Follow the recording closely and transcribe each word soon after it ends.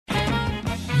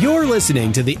You're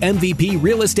listening to the MVP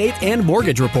Real Estate and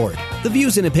Mortgage Report. The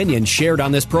views and opinions shared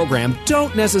on this program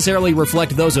don't necessarily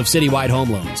reflect those of Citywide Home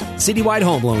Loans. Citywide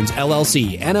Home Loans,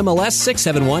 LLC, NMLS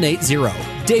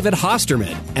 67180. David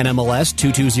Hosterman, NMLS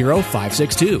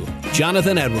 220562.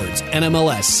 Jonathan Edwards,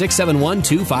 NMLS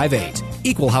 671258.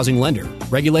 Equal housing lender.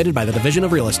 Regulated by the Division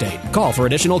of Real Estate. Call for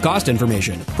additional cost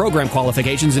information. Program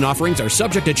qualifications and offerings are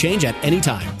subject to change at any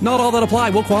time. Not all that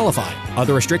apply will qualify.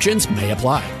 Other restrictions may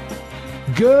apply.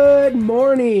 Good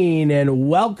morning and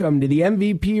welcome to the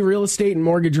MVP Real Estate and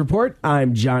Mortgage Report.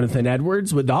 I'm Jonathan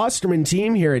Edwards with the Hosterman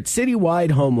team here at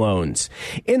Citywide Home Loans.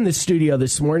 In the studio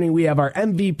this morning, we have our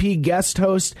MVP guest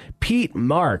host, Pete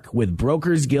Mark with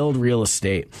Brokers Guild Real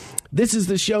Estate. This is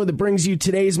the show that brings you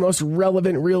today's most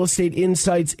relevant real estate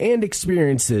insights and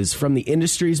experiences from the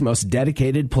industry's most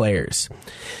dedicated players.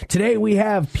 Today we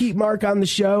have Pete Mark on the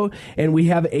show, and we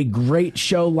have a great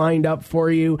show lined up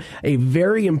for you. A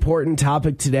very important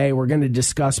topic today. We're going to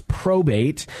discuss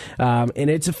probate and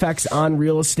its effects on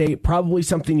real estate. Probably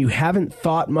something you haven't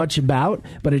thought much about,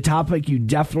 but a topic you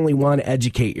definitely want to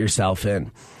educate yourself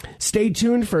in. Stay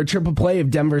tuned for a triple play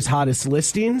of Denver's hottest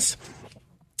listings.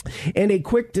 And a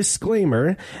quick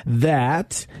disclaimer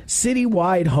that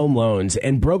Citywide Home Loans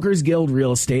and Brokers Guild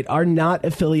Real Estate are not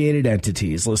affiliated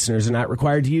entities. Listeners are not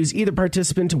required to use either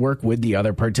participant to work with the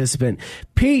other participant.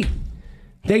 Pete,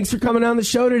 thanks for coming on the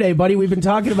show today, buddy. We've been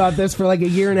talking about this for like a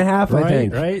year and a half, I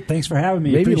think. Right. Thanks for having me.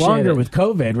 Maybe Appreciate longer it. with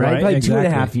COVID, right? Like exactly.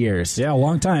 2.5 years. Yeah, a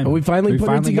long time. But we finally put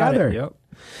it together. Yep.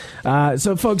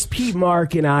 So, folks, Pete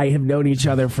Mark and I have known each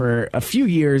other for a few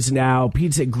years now.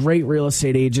 Pete's a great real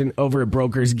estate agent over at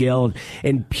Brokers Guild,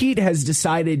 and Pete has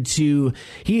decided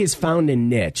he has found a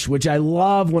niche, which I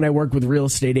love when I work with real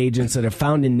estate agents that have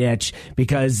found a niche,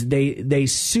 because they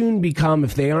soon become,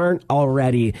 if they aren't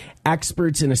already,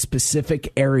 experts in a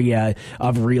specific area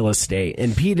of real estate.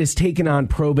 And Pete has taken on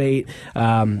probate.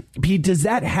 Pete, does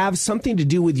that have something to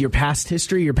do with your past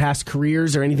history, your past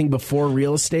careers, or anything before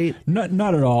real estate? Not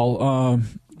at all.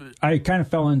 I kind of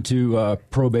fell into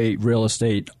probate real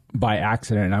estate by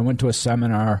accident. I went to a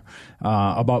seminar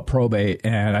about probate,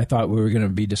 and I thought we were going to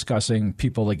be discussing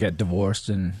people that get divorced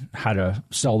and how to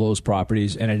sell those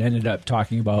properties, and it ended up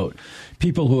talking about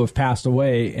people who have passed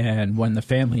away and when the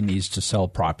family needs to sell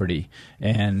property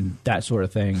and that sort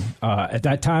of thing. At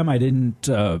that time, I didn't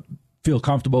feel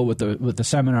comfortable with the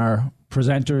seminar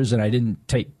presenters, and I didn't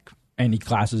take any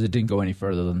classes. It didn't go any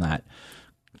further than that.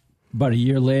 About a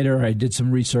year later, I did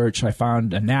some research. I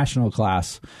found a national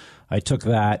class. I took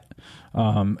that.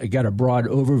 I got a broad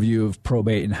overview of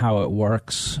probate and how it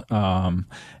works. And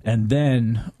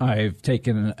then I've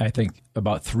taken, I think,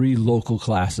 about 3 local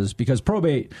classes, because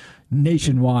probate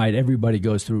nationwide, everybody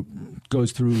goes through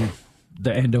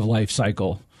the end of life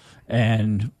cycle.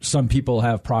 And some people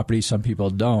have property, some people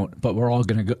don't, but we're all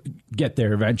going to get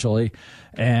there eventually.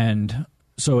 And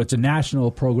so it's a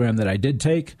national program that I did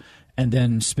take. And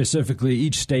then specifically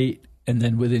each state, and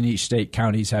then within each state,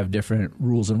 counties have different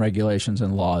rules and regulations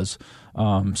and laws.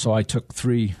 So I took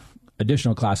 3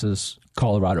 additional classes,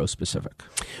 Colorado specific.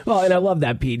 Well, and I love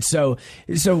that, Pete. So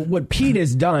what Pete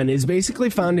has done is basically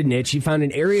found a niche. He found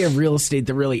an area of real estate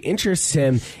that really interests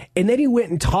him, and then he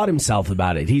went and taught himself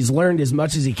about it. He's learned as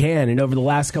much as he can, and over the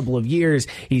last couple of years,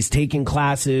 he's taken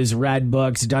classes, read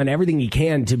books, done everything he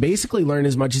can to basically learn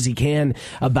as much as he can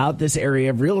about this area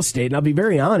of real estate. And I'll be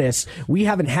very honest, we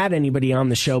haven't had anybody on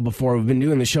the show before. We've been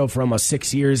doing the show for almost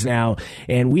 6 years now,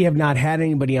 and we have not had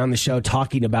anybody on the show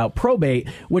talking about probate,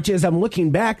 which, as I'm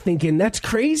looking back, thinking, that's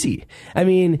crazy. I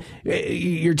mean,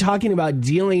 you're talking about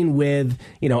dealing with,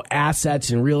 assets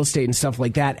and real estate and stuff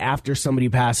like that after somebody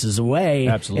passes away.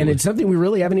 Absolutely. And it's something we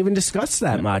really haven't even discussed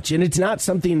that much. And it's not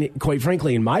something, quite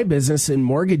frankly, in my business and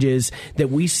mortgages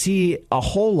that we see a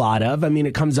whole lot of. I mean,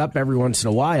 it comes up every once in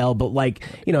a while, but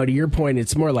to your point,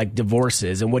 it's more like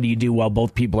divorces. And what do you do while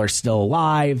both people are still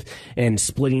alive, and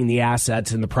splitting the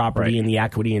assets and the property and the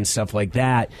equity and stuff like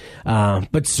that.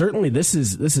 But certainly this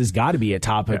has got to be a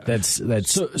topic that's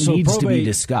so needs probate, to be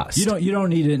discussed. You don't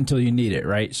need it until you need it,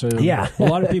 right? So a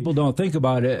lot of people don't think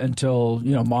about it until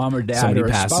mom or dad Somebody or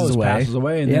a spouse passes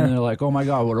away, and then they're like, oh my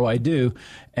God, what do I do?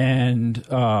 And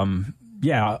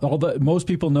most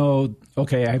people know,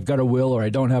 okay, I've got a will or I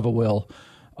don't have a will.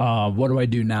 What do I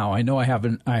do now? I know I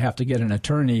have to get an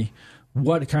attorney.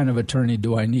 What kind of attorney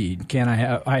do I need?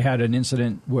 I had an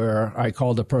incident where I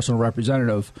called a personal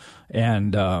representative,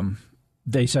 and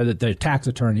they said that their tax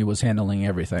attorney was handling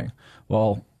everything.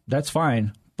 Well, that's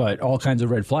fine, but all kinds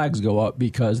of red flags go up,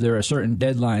 because there are certain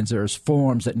deadlines, there's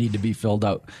forms that need to be filled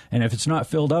out. And if it's not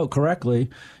filled out correctly,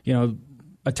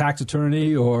 a tax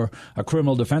attorney or a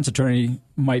criminal defense attorney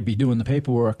might be doing the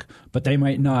paperwork, but they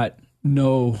might not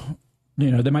know,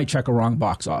 they might check a wrong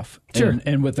box off. Sure.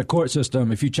 And with the court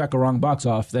system, if you check a wrong box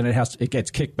off, then it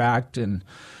gets kicked back, and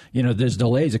there's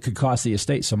delays. It could cost the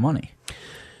estate some money.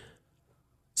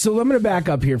 So I'm going to back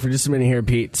up here for just a minute here,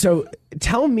 Pete. So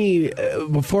tell me,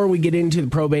 before we get into the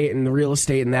probate and the real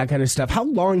estate and that kind of stuff, how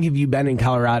long have you been in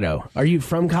Colorado? Are you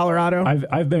from Colorado?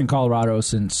 I've been in Colorado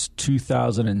since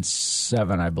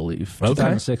 2007, I believe. Okay.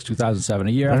 2006, 2007.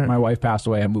 A year after my wife passed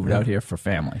away, I moved out here for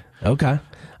family. Okay.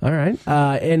 All right.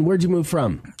 And where'd you move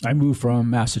from? I moved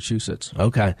from Massachusetts.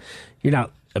 Okay. You're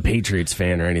not a Patriots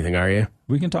fan or anything, are you?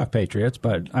 We can talk Patriots,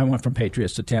 but I went from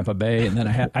Patriots to Tampa Bay, and then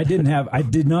I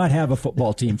did not have a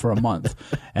football team for a month,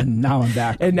 and now I'm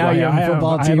back. And now you have a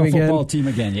football team again. I have a football team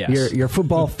again. Yes, your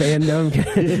football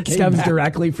fandom stems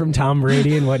directly from Tom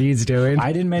Brady and what he's doing.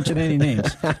 I didn't mention any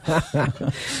names.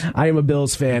 I am a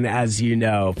Bills fan, as you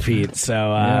know, Pete.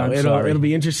 So it'll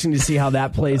be interesting to see how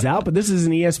that plays out. But this is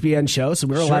an ESPN show, so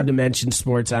we're allowed to mention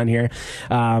sports on here.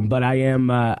 But I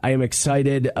am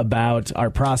excited about our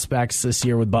prospects this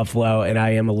year with Buffalo, and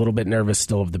I am a little bit nervous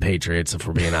still of the Patriots, if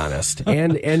we're being honest,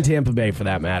 and Tampa Bay for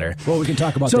that matter. Well, we can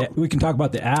talk about the Avs.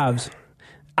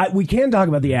 We can talk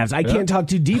about the Avs. I can't talk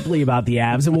too deeply about the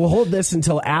Avs, and we'll hold this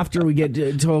until after we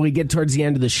get towards the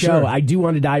end of the show. Sure. I do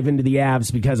want to dive into the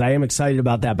Avs because I am excited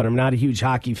about that, but I'm not a huge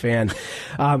hockey fan.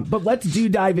 But let's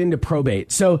dive into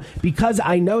probate. So because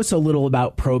I know so little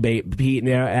about probate, Pete,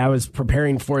 and I was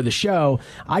preparing for the show,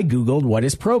 I Googled what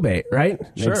is probate, right?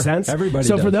 Sure. Makes sense? Everybody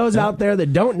So does. for those out there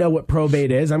that don't know what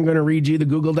probate is, I'm going to read you the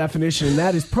Google definition, and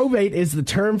that is: probate is the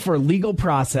term for a legal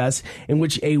process in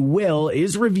which a will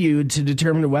is reviewed to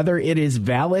determine whether it is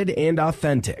valid and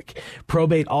authentic.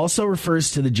 Probate also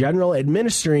refers to the general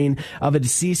administering of a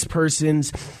deceased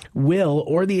person's will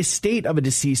or the estate of a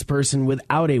deceased person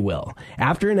without a will.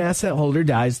 After an asset holder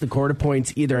dies, the court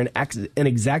appoints either an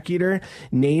executor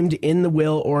named in the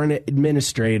will or an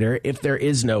administrator if there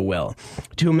is no will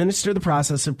to administer the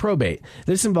process of probate.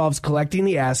 This involves collecting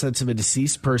the assets of a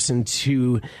deceased person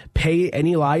to pay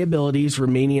any liabilities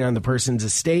remaining on the person's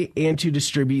estate and to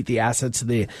distribute the assets of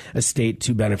the estate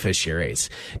to beneficiaries.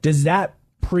 Does that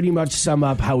pretty much sum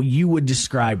up how you would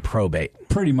describe probate?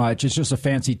 Pretty much. It's just a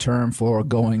fancy term for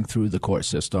going through the court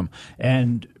system.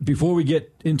 And before we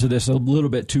get into this a little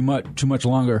bit too much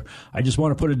longer, I just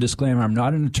want to put a disclaimer. I'm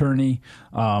not an attorney.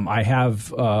 I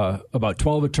have about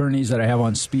 12 attorneys that I have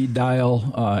on speed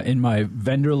dial in my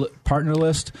vendor partner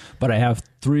list, but I have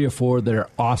 3 or 4 that are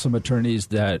awesome attorneys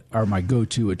that are my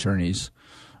go-to attorneys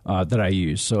that I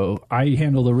use. So I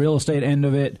handle the real estate end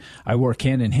of it. I work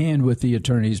hand in hand with the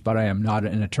attorneys, but I am not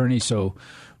an attorney. So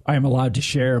I am allowed to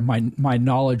share my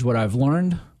knowledge, what I've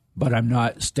learned, but I'm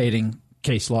not stating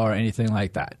case law or anything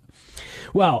like that.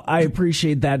 Well, I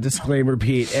appreciate that disclaimer,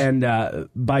 Pete. And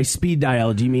by speed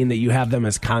dial, do you mean that you have them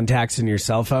as contacts in your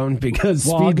cell phone? Because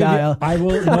speed dial, I'll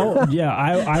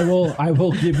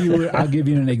give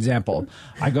you an example.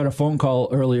 I got a phone call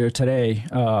earlier today,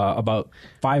 about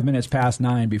 5 minutes past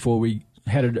 9, before we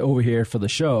headed over here for the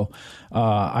show.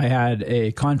 I had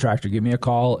a contractor give me a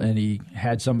call, and he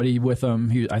had somebody with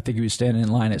him. I think he was standing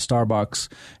in line at Starbucks,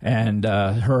 and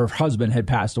her husband had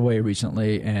passed away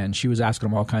recently, and she was asking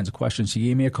him all kinds of questions. He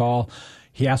gave me a call.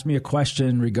 He asked me a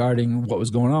question regarding what was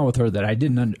going on with her that I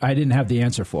didn't have the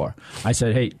answer for. I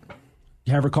said, "Hey,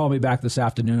 have her call me back this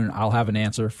afternoon. I'll have an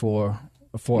answer for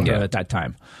her at that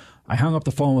time." I hung up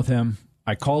the phone with him.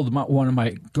 I called one of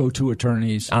my go-to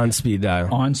attorneys. On speed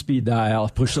dial.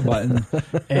 Pushed the button,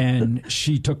 and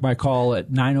she took my call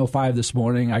at 9:05 this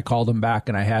morning. I called him back,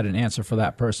 and I had an answer for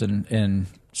that person in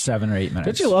 7 or 8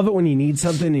 minutes. Don't you love it when you need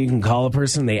something and you can call a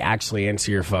person, they actually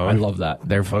answer your phone? I love that.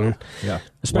 Their phone? Yeah.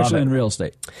 Especially in real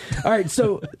estate. All right,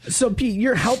 so Pete,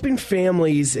 you're helping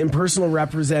families and personal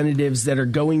representatives that are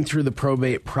going through the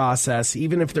probate process,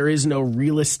 even if there is no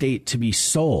real estate to be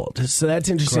sold. So that's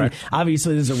interesting. Correct.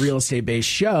 Obviously, this is a real estate-based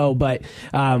show, but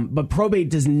probate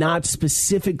does not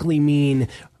specifically mean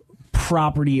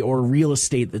property or real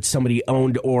estate that somebody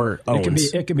owned or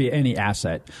owns. It can be any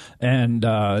asset. And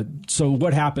so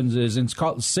what happens is, in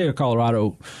the state of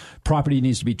Colorado, property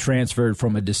needs to be transferred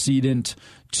from a decedent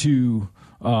to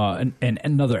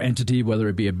another entity, whether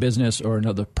it be a business or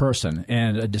another person.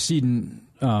 And a decedent,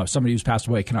 somebody who's passed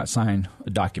away, cannot sign a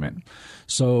document.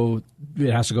 So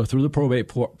it has to go through the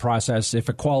probate process. If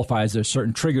it qualifies, there's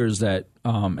certain triggers that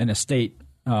an estate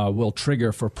will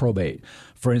trigger for probate.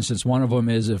 For instance, one of them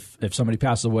is if somebody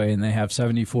passes away and they have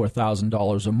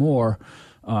 $74,000 or more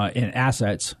in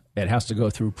assets, it has to go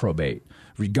through probate,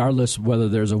 regardless whether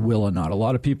there's a will or not. A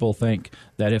lot of people think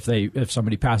that if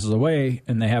somebody passes away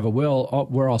and they have a will, oh,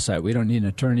 we're all set. We don't need an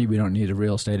attorney. We don't need a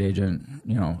real estate agent,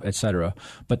 et cetera.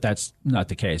 But that's not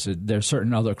the case. There's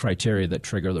certain other criteria that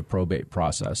trigger the probate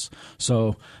process.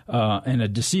 So, and a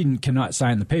decedent cannot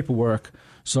sign the paperwork.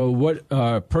 So what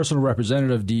a personal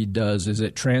representative deed does is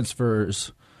it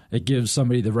transfers it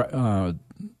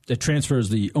transfers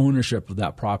the ownership of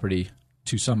that property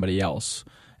to somebody else.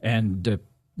 And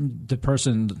the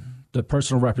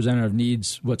personal representative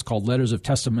needs what's called letters of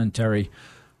testamentary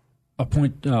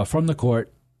from the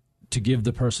court to give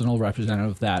the personal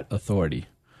representative that authority.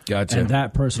 Gotcha. And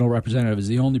that personal representative is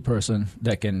the only person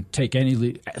that can take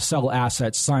sell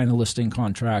assets, sign a listing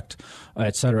contract,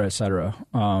 et cetera,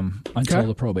 until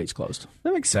the probate's closed.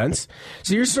 That makes sense.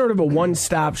 So you're sort of a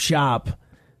one-stop shop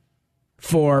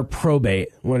for probate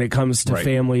when it comes to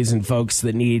families and folks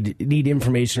that need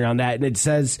information around that. And it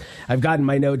says, I've gotten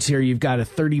my notes here, you've got a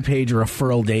 30-page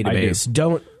referral database.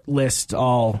 Don't list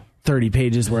all 30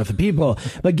 pages worth of people,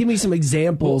 but give me some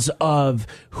examples of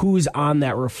who's on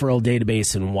that referral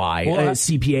database and why.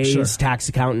 CPAs, sure. Tax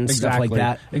accountants, stuff like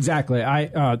that. Exactly.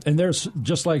 And there's,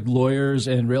 just like lawyers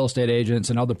and real estate agents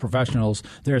and other professionals,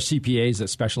 there are CPAs that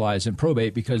specialize in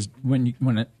probate, because when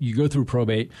you go through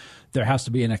probate, there has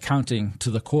to be an accounting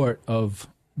to the court of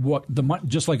what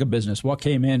just like a business, what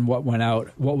came in, what went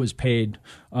out, what was paid,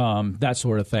 that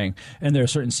sort of thing. And there are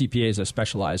certain CPAs that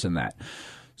specialize in that.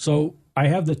 So I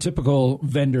have the typical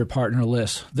vendor partner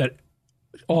list that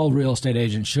all real estate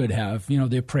agents should have,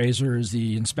 the appraisers,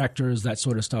 the inspectors, that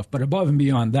sort of stuff. But above and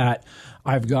beyond that,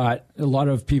 I've got a lot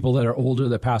of people that are older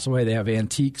that pass away. They have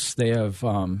antiques. They have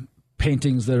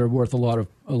paintings that are worth a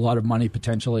lot of money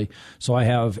potentially. So I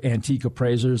have antique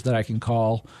appraisers that I can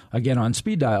call, again, on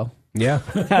speed dial. Yeah.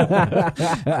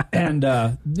 And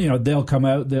they'll come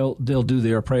out, they'll do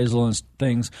their appraisal and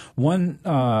things.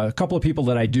 A couple of people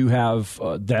that I do have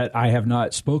that I have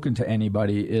not spoken to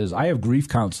anybody is I have grief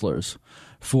counselors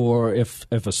for if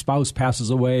a spouse passes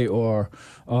away or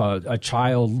a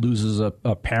child loses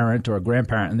a parent or a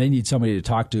grandparent and they need somebody to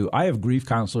talk to. I have grief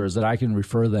counselors that I can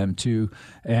refer them to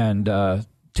and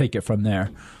take it from there.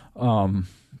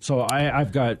 So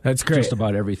I've got just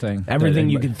about everything.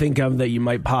 Everything you can think of that you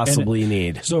might possibly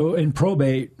need. So in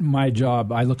probate,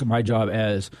 I look at my job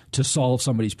as to solve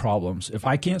somebody's problems. If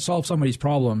I can't solve somebody's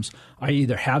problems, I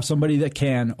either have somebody that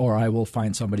can or I will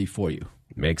find somebody for you.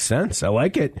 Makes sense. I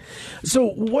like it. So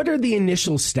what are the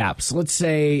initial steps? Let's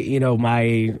say,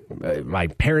 my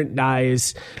parent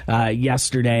dies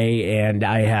yesterday and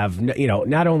I have,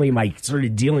 not only am I sort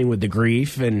of dealing with the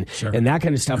grief and that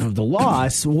kind of stuff of the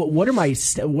loss, what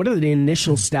are the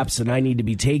initial steps that I need to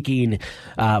be taking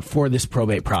for this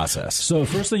probate process? So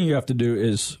first thing you have to do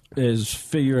is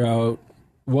figure out,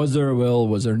 was there a will?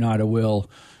 Was there not a will?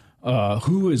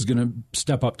 Who is going to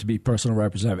step up to be personal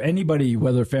representative? Anybody,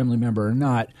 whether a family member or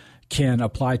not, can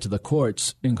apply to the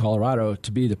courts in Colorado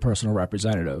to be the personal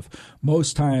representative.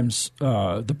 Most times,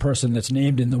 the person that's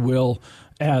named in the will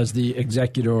as the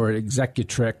executor or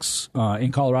executrix,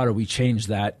 in Colorado, we change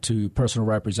that to personal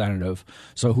representative.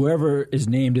 So whoever is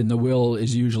named in the will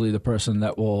is usually the person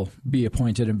that will be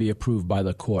appointed and be approved by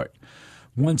the court.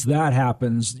 Once that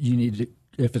happens,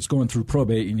 if it's going through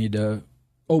probate, you need to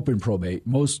open probate.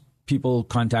 Most people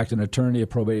contact an attorney, a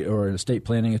probate or an estate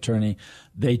planning attorney.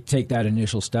 They take that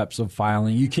initial steps of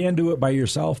filing. You can do it by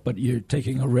yourself, but you're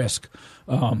taking a risk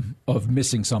of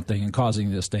missing something and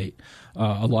causing the estate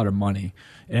a lot of money.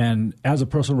 And as a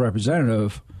personal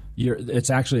representative, it's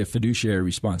actually a fiduciary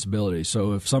responsibility.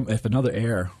 So if another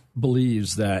heir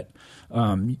believes that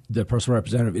the personal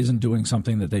representative isn't doing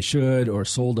something that they should or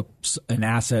sold an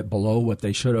asset below what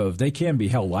they should have, they can be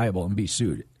held liable and be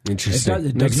sued. Interesting.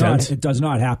 It does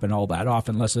not happen all that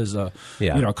often unless there's a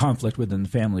conflict within the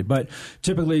family. But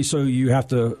typically, so you have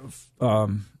to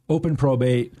open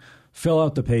probate, fill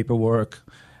out the paperwork.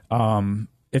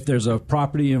 If there's a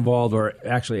property involved or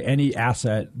actually any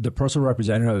asset, the personal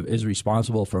representative is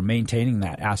responsible for maintaining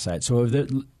that asset.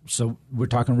 So we're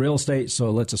talking real estate,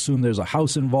 so let's assume there's a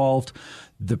house involved.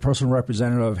 The personal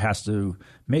representative has to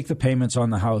make the payments on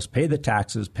the house, pay the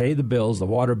taxes, pay the bills, the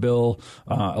water bill,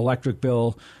 electric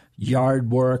bill,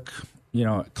 yard work,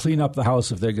 clean up the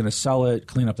house if they're going to sell it,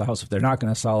 clean up the house if they're not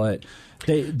going to sell it.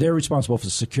 They're responsible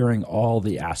for securing all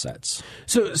the assets.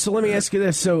 So let me ask you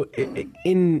this. So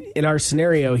in our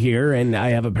scenario here, and I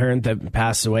have a parent that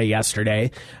passed away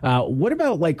yesterday, what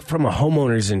about like from a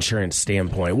homeowner's insurance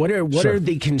standpoint? What are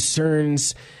the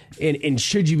concerns And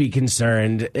should you be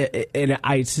concerned? And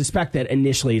I suspect that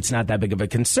initially it's not that big of a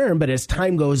concern, but as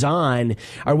time goes on,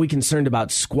 are we concerned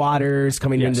about squatters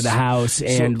coming into the house?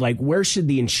 And where should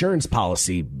the insurance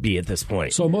policy be at this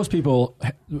point? So most people,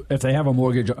 if they have a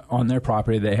mortgage on their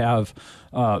property, they have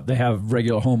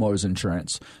regular homeowners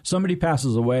insurance. Somebody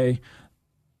passes away,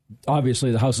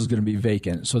 obviously the house is going to be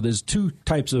vacant. So there's two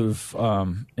types of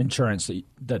insurance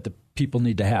that the people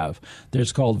need to have.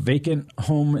 There's called vacant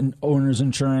home owners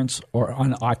insurance or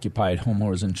unoccupied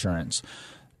homeowners insurance.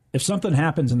 If something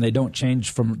happens and they don't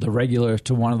change from the regular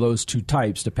to one of those two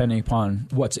types, depending upon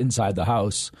what's inside the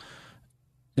house,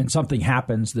 and something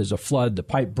happens, there's a flood, the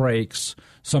pipe breaks,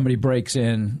 somebody breaks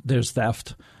in, there's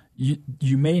theft,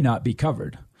 you may not be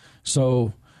covered.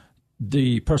 So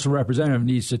the personal representative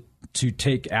needs to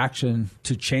take action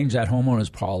to change that homeowner's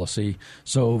policy.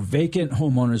 So vacant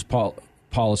homeowners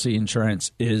policy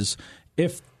insurance is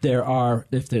if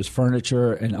there's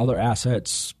furniture and other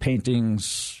assets,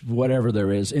 paintings, whatever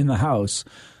there is in the house,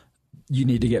 you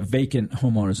need to get vacant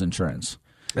homeowners insurance.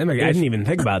 I didn't even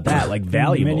think about that. Like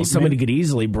valuable. Somebody could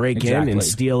easily break in and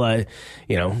steal a,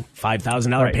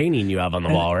 $5,000 painting you have on the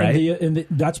wall, right? And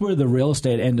that's where the real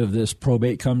estate end of this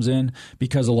probate comes in,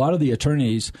 because a lot of the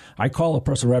attorneys, I call a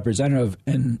personal representative,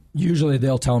 and usually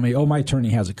they'll tell me, "Oh, my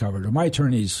attorney has it covered," or "My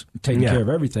attorney's taking care of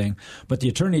everything," but the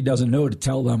attorney doesn't know to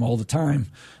tell them all the time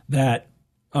that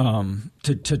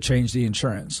to change the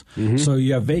insurance. Mm-hmm. So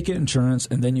you have vacant insurance,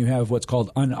 and then you have what's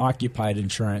called unoccupied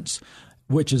insurance,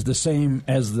 which is the same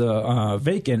as the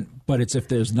vacant, but it's if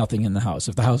there's nothing in the house.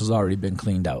 If the house has already been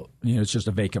cleaned out, it's just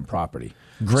a vacant property.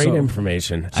 Great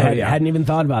information. I hadn't even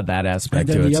thought about that aspect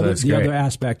to it. The other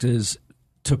aspect is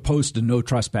to post a no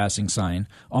trespassing sign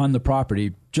on the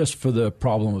property just for the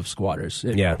problem of squatters.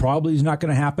 It probably is not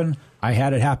going to happen. I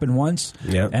had it happen once,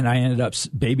 and I ended up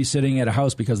babysitting at a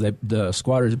house because the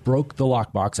squatters broke the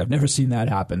lockbox. I've never seen that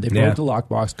happen. They broke the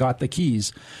lockbox, got the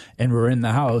keys, and were in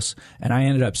the house. And I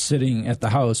ended up sitting at the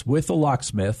house with the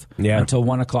locksmith until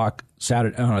 1 o'clock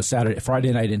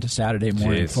Friday night into Saturday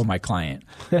morning for my client.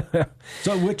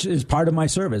 So, which is part of my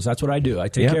service. That's what I do. I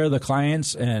take care of the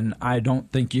clients, and I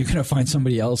don't think you're going to find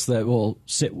somebody else that will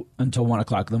sit until 1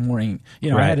 o'clock in the morning.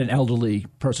 I had an elderly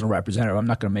personal representative. I'm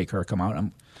not going to make her come out.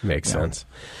 Makes sense.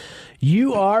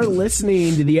 You are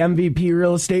listening to the MVP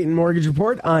Real Estate and Mortgage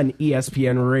Report on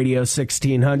ESPN Radio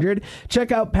 1600.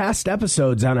 Check out past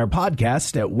episodes on our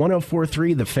podcast at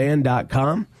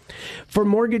 1043thefan.com. For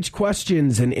mortgage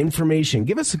questions and information,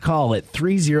 give us a call at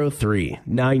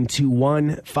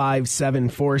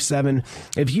 303-921-5747.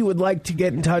 If you would like to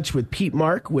get in touch with Pete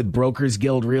Mark with Brokers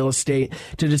Guild Real Estate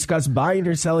to discuss buying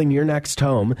or selling your next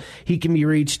home, he can be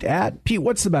reached at, Pete,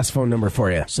 what's the best phone number for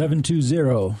you?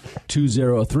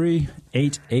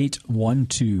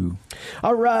 720-203-8812.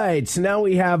 All right, so now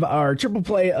we have our triple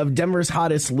play of Denver's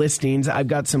hottest listings. I've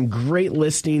got some great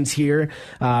listings here.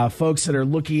 Folks that are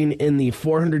looking in the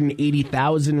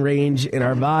 480,000 range in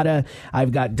Arvada.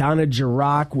 I've got Donna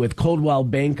Jirac with Coldwell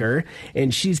Banker,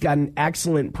 and she's got an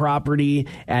excellent property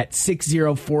at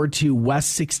 6042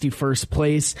 West 61st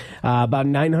Place, about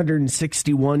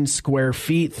 961 square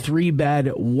feet, 3-bed,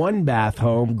 1-bath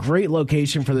home. Great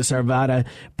location for this Arvada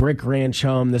brick ranch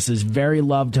home. This is very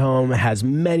loved home, has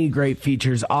many great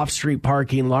features, off-street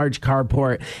parking, large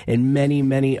carport, and many,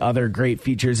 many other great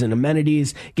features and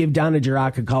amenities. Give Donna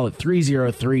Jirac a call at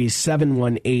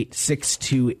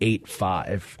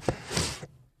 303-718-6285.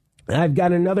 I've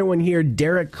got another one here,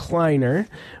 Derek Kleiner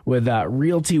with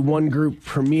Realty One Group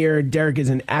Premier. Derek is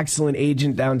an excellent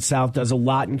agent down south, does a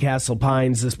lot in Castle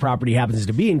Pines. This property happens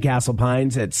to be in Castle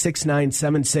Pines at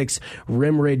 6976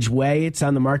 Rimridge Way. It's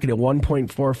on the market at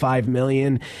 $1.45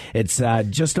 million. It's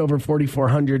just over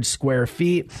 4,400 square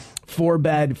feet.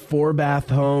 4-bed, 4-bath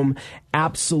home.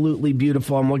 Absolutely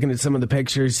beautiful. I'm looking at some of the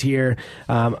pictures here.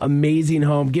 Amazing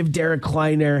home. Give Derek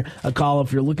Kleiner a call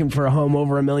if you're looking for a home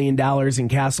over $1 million in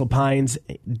Castle Pines.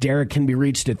 Derek can be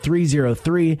reached at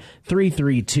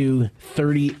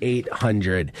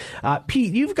 303-332-3800.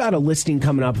 Pete, you've got a listing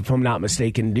coming up, if I'm not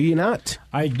mistaken, do you not?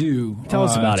 I do. Tell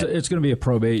us about it. It's going to be a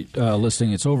probate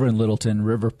listing. It's over in Littleton,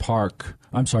 River Walk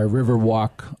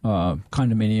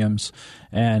condominiums,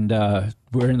 and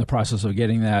we're in the process of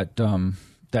getting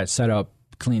that set up,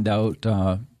 cleaned out.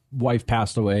 Wife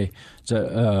passed away.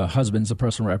 Husband's a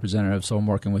personal representative, so I'm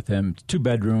working with him.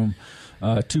 2-bedroom,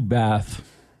 2-bath.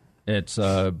 It's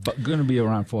going to be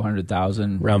around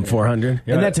 400,000. Around 400?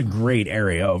 Yeah. And that's a great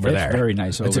area over there. It's very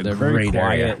nice over there. Very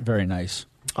quiet, area. Very nice.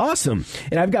 Awesome.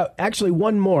 And I've got actually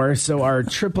one more. So our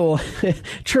triple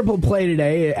play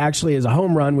today actually is a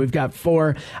home run. We've got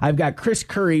 4. I've got Chris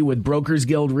Curry with Brokers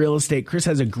Guild Real Estate. Chris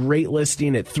has a great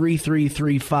listing at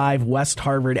 3335 West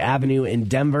Harvard Avenue in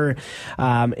Denver.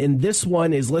 And this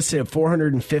one is listed at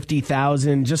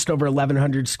 $450,000, just over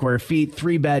 1,100 square feet,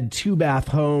 3-bed, 2-bath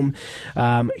home,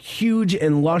 huge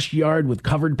and lush yard with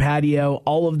covered patio.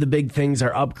 All of the big things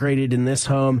are upgraded in this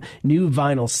home. New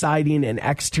vinyl siding and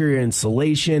exterior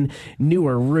insulation.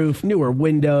 Newer roof, newer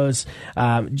windows,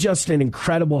 just an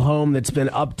incredible home that's been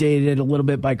updated a little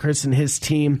bit by Chris and his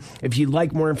team. If you'd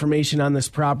like more information on this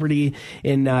property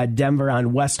in Denver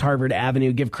on West Harvard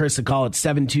Avenue, give Chris a call at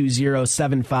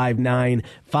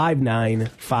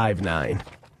 720-759-5959.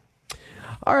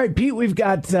 All right, Pete, we've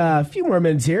got a few more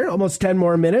minutes here, almost 10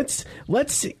 more minutes.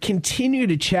 Let's continue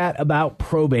to chat about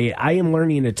probate. I am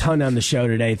learning a ton on the show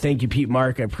today. Thank you, Pete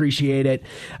Mark. I appreciate it.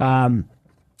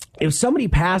 If somebody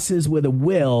passes with a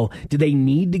will, do they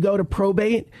need to go to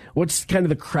probate? What's kind of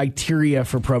the criteria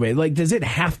for probate? Like, does it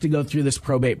have to go through this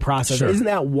probate process? Sure. Isn't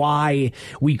that why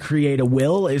we create a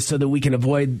will, is so that we can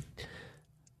avoid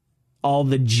all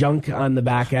the junk on the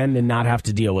back end and not have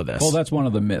to deal with this? Well, that's one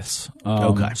of the myths.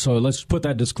 Okay. So let's put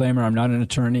that disclaimer. I'm not an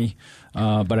attorney,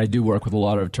 but I do work with a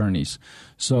lot of attorneys.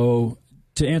 So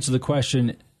to answer the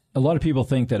question, a lot of people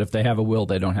think that if they have a will,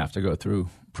 they don't have to go through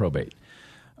probate.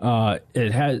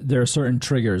 There are certain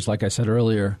triggers, like I said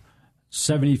earlier.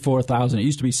 $74,000. It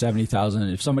used to be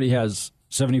 $70,000. If somebody has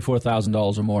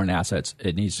 $74,000 or more in assets,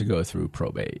 it needs to go through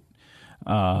probate.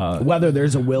 Whether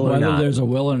there's a will or not. Whether there's a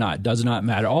will or not does not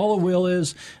matter. All a will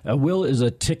is a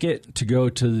ticket to go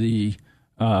to the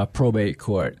probate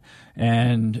court.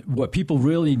 And what people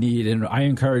really need, and I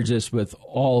encourage this with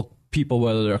all people,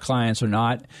 whether they're clients or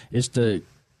not, is to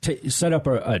set up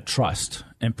a trust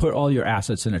and put all your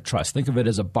assets in a trust. Think of it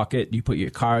as a bucket. You put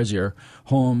your cars, your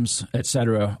homes,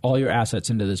 etc., all your assets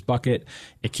into this bucket.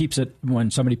 It keeps it, when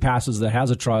somebody passes that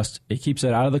has a trust, it keeps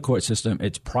it out of the court system.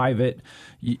 It's private.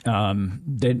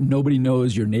 Nobody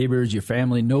knows, your neighbors, your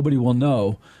family. Nobody will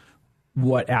know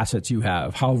what assets you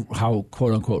have, how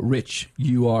quote unquote rich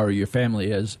you are or your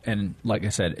family is. And like I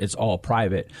said, it's all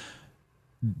private.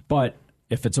 But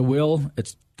if it's a will,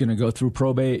 it's going to go through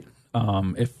probate.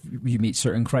 If you meet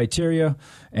certain criteria,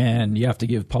 and you have to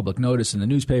give public notice in the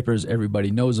newspapers,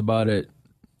 everybody knows about it,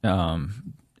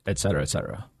 et cetera, et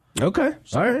cetera. Okay.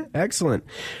 All right. Excellent.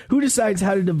 Who decides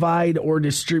how to divide or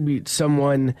distribute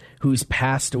someone who's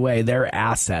passed away, their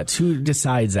assets? Who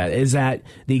decides that? Is that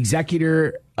the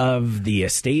executor of the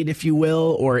estate, if you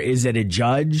will, or is it a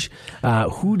judge?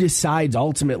 Who decides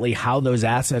ultimately how those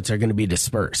assets are going to be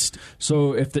dispersed?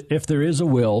 So if there is a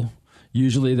will,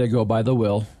 usually they go by the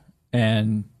will.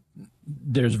 And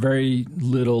there's very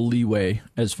little leeway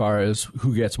as far as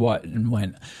who gets what and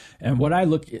when. And what I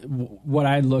look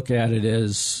at it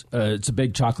is, it's a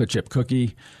big chocolate chip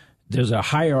cookie. There's a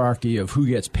hierarchy of who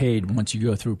gets paid once you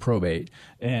go through probate.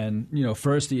 And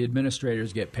first the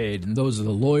administrators get paid, and those are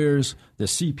the lawyers, the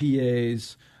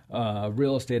CPAs,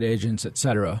 real estate agents,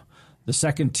 etc. The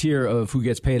second tier of who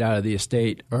gets paid out of the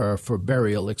estate are for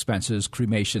burial expenses,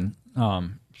 cremation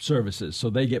services. So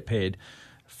they get paid.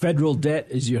 Federal debt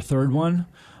is your third one,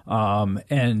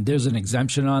 and there's an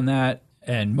exemption on that.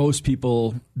 And most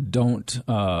people don't.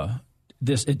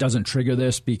 It doesn't trigger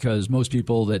this because most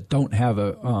people that don't have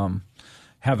a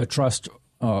trust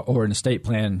or an estate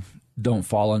plan don't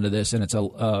fall under this, and it's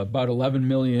about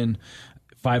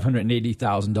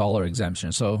 $11,580,000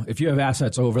 exemption. So if you have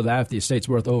assets over that, if the estate's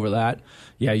worth over that,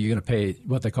 yeah, you're going to pay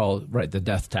what they call the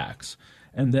death tax.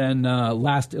 And then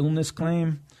last illness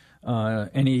claim.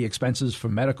 Any expenses for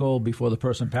medical before the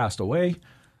person passed away.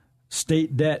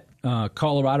 State debt.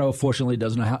 Colorado, fortunately,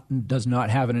 does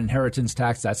not have an inheritance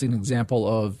tax. That's an example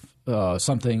of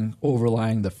something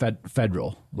overlying the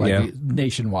federal,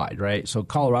 nationwide, right? So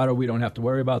Colorado, we don't have to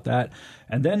worry about that.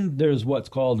 And then there's what's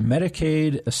called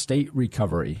Medicaid estate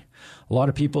recovery. A lot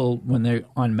of people, when they're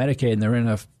on Medicaid and they're in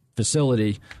a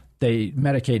facility,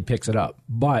 Medicaid picks it up.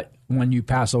 But when you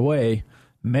pass away,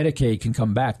 Medicaid can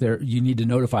come back. You need to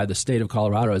notify the state of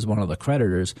Colorado as one of the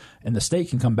creditors, and the state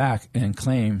can come back and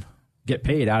get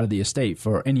paid out of the estate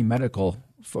for any medical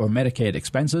for Medicaid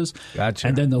expenses. Gotcha.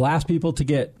 And then the last people to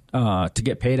get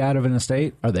paid out of an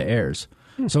estate are the heirs.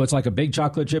 So it's like a big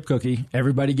chocolate chip cookie.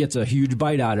 Everybody gets a huge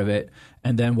bite out of it,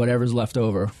 and then whatever's left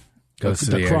over goes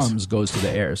to the crumbs goes to the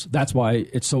heirs. That's why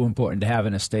it's so important to have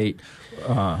an estate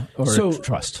or a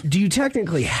trust. Do you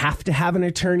technically have to have an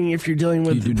attorney if you're dealing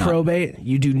with probate?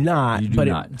 You do not.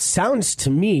 It sounds to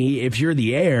me, if you're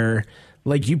the heir,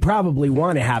 like you probably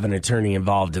want to have an attorney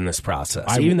involved in this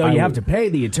process, even though you have to pay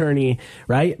the attorney,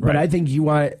 right? But I think you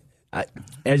want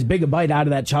as big a bite out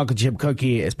of that chocolate chip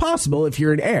cookie as possible if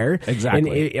you're an heir.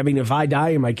 Exactly. And I mean, if I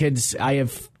die and my kids, I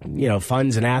have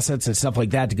funds and assets and stuff like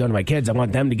that to go to my kids, I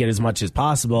want them to get as much as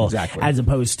possible, Exactly. as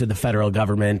opposed to the federal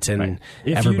government and Right.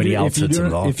 everybody else that's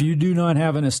involved. If you do not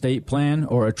have an estate plan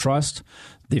or a trust,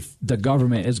 the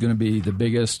government is going to be the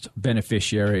biggest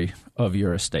beneficiary of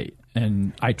your estate.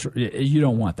 And you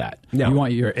don't want that. No. You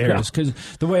want your heirs. Because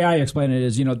the way I explain it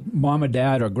is, mom and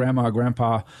dad or grandma or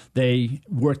grandpa, they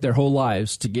worked their whole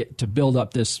lives to build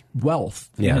up this wealth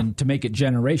and to make it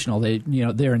generational.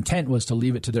 Their intent was to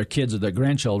leave it to their kids or their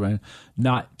grandchildren,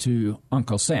 not to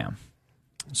Uncle Sam.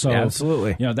 So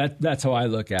absolutely. That's how I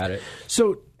look at it.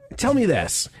 So tell me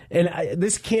this, and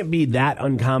this can't be that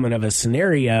uncommon of a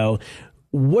scenario.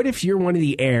 What if you're one of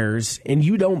the heirs and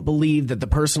you don't believe that the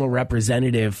personal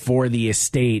representative for the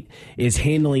estate is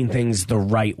handling things the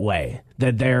right way?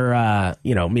 That they're,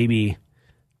 maybe,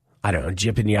 I don't know,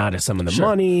 jipping you out of some of the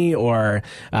money, or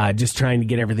just trying to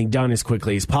get everything done as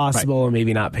quickly as possible, and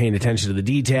maybe not paying attention to the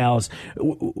details.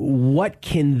 What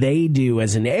can they do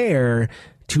as an heir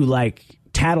to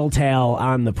tattletale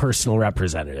on the personal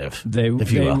representative? They would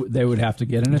have to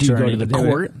get an attorney. Do you go to the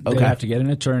court? They would have to get an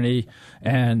attorney,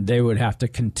 and they would have to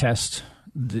contest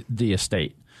the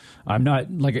estate. I'm not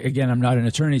an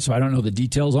attorney, so I don't know the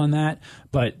details on that.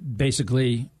 But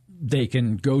basically, they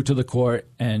can go to the court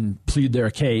and plead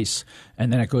their case,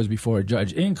 and then it goes before a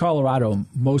judge. In Colorado,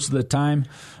 most of the time,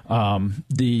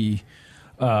 the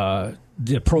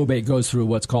probate goes through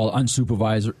what's called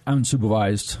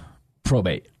unsupervised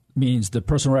probate. Means the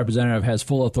personal representative has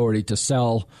full authority to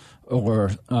sell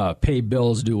or pay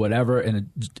bills, do whatever, and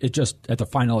it just at the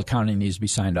final accounting needs to be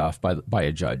signed off by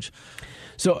a judge.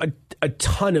 So a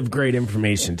ton of great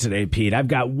information today, Pete. I've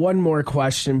got one more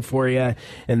question for you,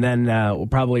 and then we'll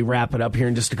probably wrap it up here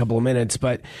in just a couple of minutes.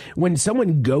 But when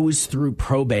someone goes through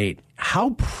probate,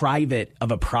 how private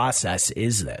of a process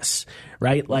is this,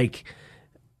 right? What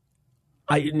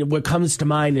comes to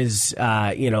mind is,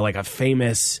 like a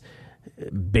famous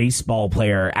baseball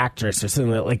player, actress, or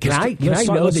something like. Can I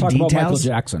know the details? About Michael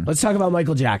Jackson. Let's talk about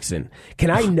Michael Jackson. Can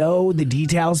I know the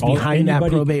details behind that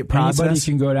probate process? Anybody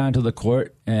can go down to the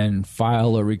court and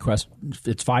file a request.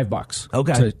 It's $5.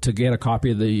 Okay. To get a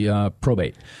copy of the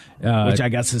probate. Which I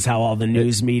guess is how all the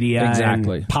news media and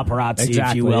paparazzi,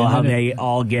 if you will, how they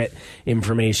all get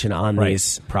information on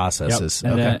these processes.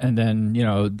 Yep. And then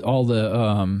all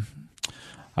the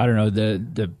I don't know,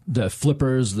 the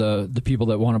flippers, the people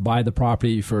that want to buy the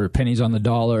property for pennies on the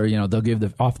dollar, they'll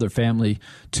give off their family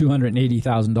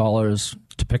 $280,000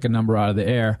 to pick a number out of the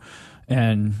air.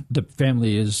 And the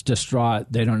family is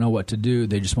distraught. They don't know what to do.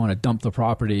 They just want to dump the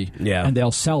property. Yeah. And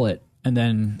they'll sell it. And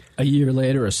then a year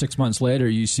later or 6 months later,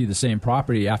 you see the same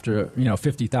property after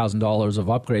 $50,000 of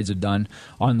upgrades are done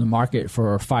on the market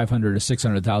for $500,000 to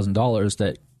 $600,000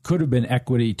 that could have been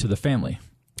equity to the family.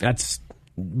 That's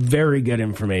very good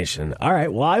information. All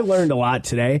right. Well, I learned a lot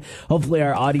today. Hopefully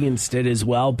our audience did as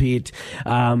well, Pete.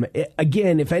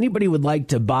 Again, if anybody would like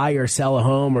to buy or sell a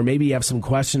home, or maybe you have some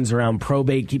questions around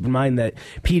probate, keep in mind that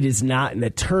Pete is not an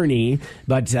attorney,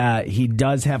 but he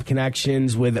does have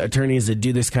connections with attorneys that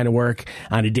do this kind of work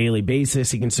on a daily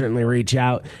basis. He can certainly reach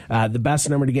out. The best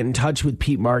number to get in touch with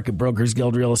Pete Mark at Brokers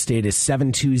Guild Real Estate is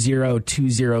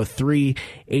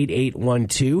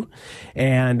 720-203-8812.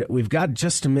 And we've got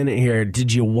just a minute here.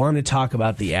 Did you want to talk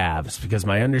about the Avs? Because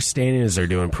my understanding is they're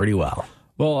doing pretty well.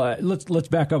 Well, let's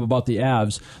back up about the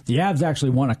Avs. The Avs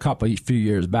actually won a cup a few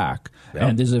years back,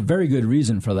 and there's a very good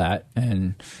reason for that.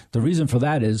 And the reason for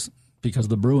that is because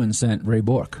the Bruins sent Ray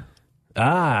Bourque.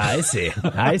 I see.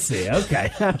 Okay.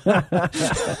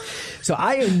 So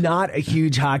I am not a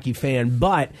huge hockey fan,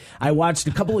 but I watched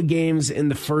a couple of games in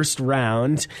the first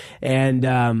round, and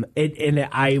I'm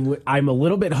a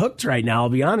little bit hooked right now, I'll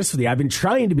be honest with you. I've been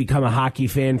trying to become a hockey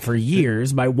fan for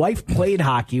years. My wife played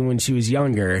hockey when she was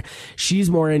younger. She's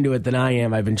more into it than I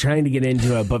am. I've been trying to get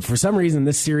into it, but for some reason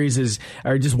this series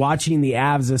or just watching the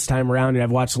Avs this time around, and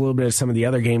I've watched a little bit of some of the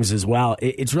other games as well,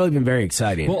 it's really been very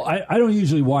exciting. Well, I don't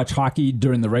usually watch hockey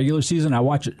during the regular season. I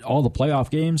watch all the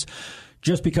playoff games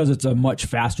just because it's a much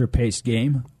faster paced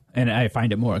game and I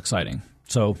find it more exciting.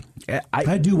 So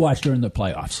I do watch during the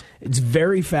playoffs. It's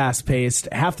very fast-paced.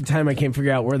 Half the time I can't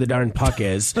figure out where the darn puck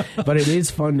is, but it is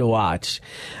fun to watch.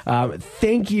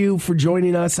 Thank you for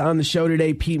joining us on the show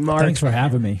today, Pete Mark. Thanks for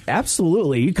having me.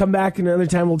 Absolutely. You come back another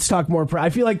time, let's talk more.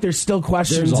 I feel like there's still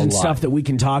questions and stuff that we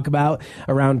can talk about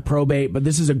around probate, but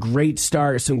this is a great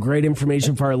start. Some great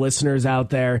information for our listeners out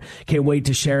there. Can't wait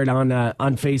to share it on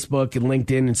Facebook and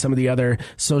LinkedIn and some of the other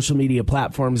social media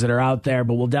platforms that are out there,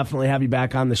 but we'll definitely have you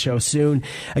back on the show soon.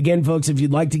 information. Again, folks, if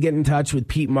you'd like to get in touch with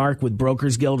Pete Mark with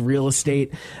Brokers Guild Real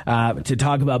Estate to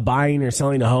talk about buying or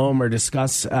selling a home or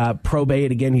discuss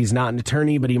probate, again, he's not an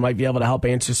attorney, but he might be able to help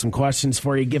answer some questions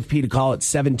for you. Give Pete a call at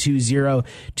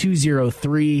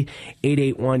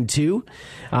 720-203-8812.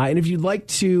 And if you'd like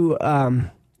to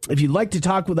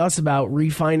talk with us about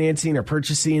refinancing or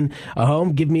purchasing a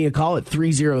home, give me a call at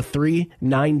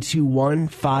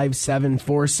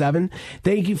 303-921-5747.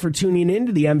 Thank you for tuning in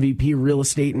to the MVP Real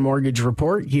Estate and Mortgage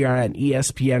Report here on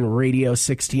ESPN Radio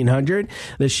 1600.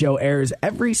 The show airs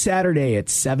every Saturday at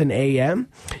 7 a.m.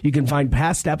 You can find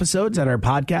past episodes on our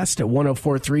podcast at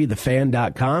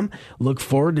 1043thefan.com. Look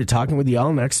forward to talking with you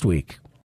all next week.